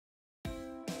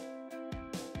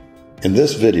In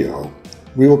this video,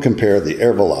 we will compare the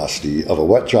air velocity of a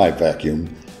wet-dry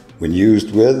vacuum when used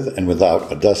with and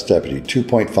without a Dust Deputy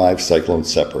 2.5 Cyclone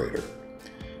Separator.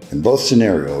 In both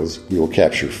scenarios, we will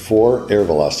capture 4 air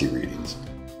velocity readings.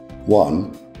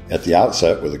 1. At the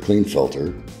outset with a clean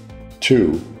filter.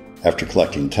 2. After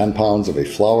collecting 10 pounds of a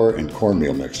flour and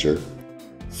cornmeal mixture.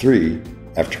 3.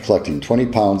 After collecting 20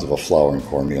 pounds of a flour and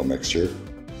cornmeal mixture.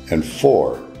 And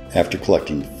 4. After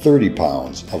collecting 30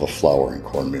 pounds of a flour and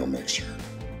cornmeal mixture.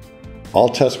 All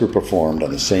tests were performed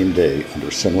on the same day under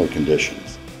similar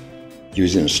conditions.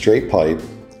 Using a straight pipe,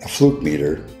 a fluke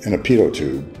meter, and a pitot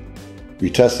tube, we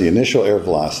test the initial air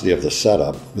velocity of the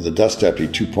setup with the Dust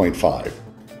Deputy 2.5.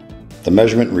 The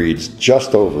measurement reads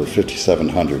just over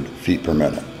 5,700 feet per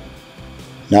minute.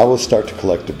 Now we'll start to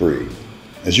collect debris.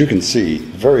 As you can see,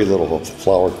 very little of the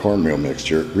flour cornmeal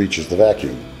mixture reaches the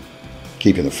vacuum,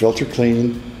 keeping the filter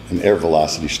clean and air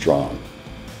velocity strong.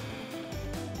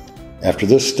 After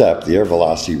this step, the air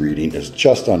velocity reading is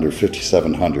just under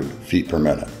 5,700 feet per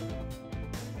minute.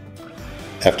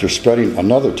 After spreading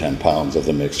another 10 pounds of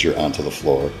the mixture onto the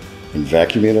floor and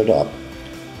vacuuming it up,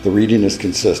 the reading is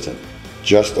consistent,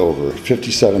 just over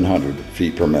 5,700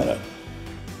 feet per minute.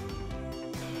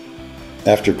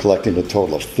 After collecting a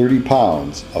total of 30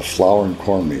 pounds of flour and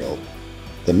cornmeal,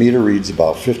 the meter reads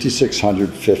about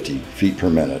 5,650 feet per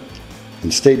minute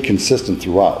and stayed consistent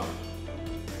throughout.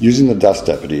 Using the Dust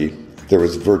Deputy, there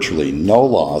was virtually no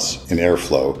loss in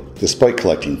airflow despite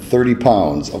collecting 30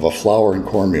 pounds of a flour and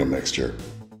cornmeal mixture,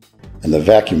 and the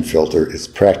vacuum filter is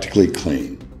practically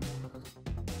clean.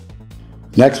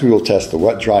 Next, we will test the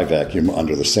wet-dry vacuum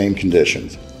under the same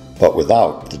conditions, but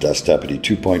without the Dust Deputy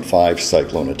 2.5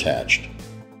 Cyclone attached.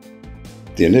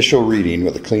 The initial reading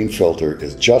with a clean filter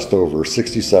is just over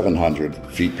 6,700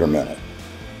 feet per minute.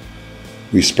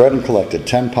 We spread and collected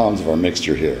 10 pounds of our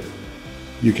mixture here.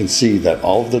 You can see that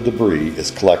all of the debris is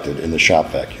collected in the shop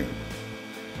vacuum.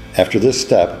 After this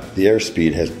step, the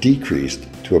airspeed has decreased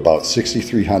to about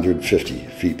 6,350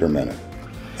 feet per minute.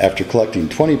 After collecting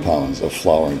 20 pounds of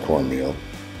flour and cornmeal,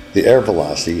 the air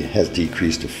velocity has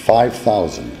decreased to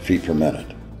 5,000 feet per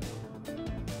minute.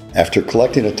 After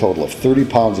collecting a total of 30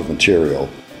 pounds of material,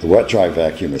 the wet-dry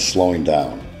vacuum is slowing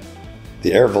down.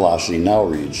 The air velocity now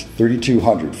reads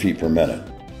 3,200 feet per minute,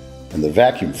 and the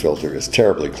vacuum filter is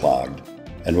terribly clogged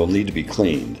and will need to be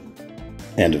cleaned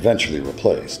and eventually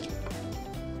replaced.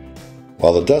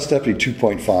 While the Dust Deputy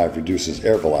 2.5 reduces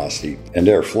air velocity and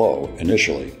airflow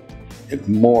initially, it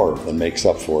more than makes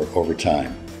up for it over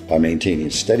time by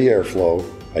maintaining steady airflow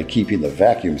by keeping the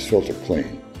vacuum's filter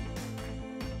clean.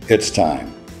 It's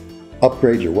time.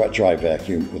 Upgrade your wet-dry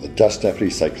vacuum with a Dust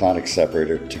Deputy Cyclonic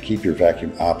separator to keep your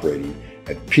vacuum operating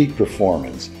at peak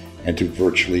performance and to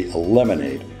virtually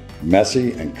eliminate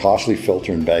messy and costly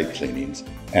filter and bag cleanings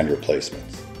and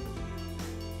replacements.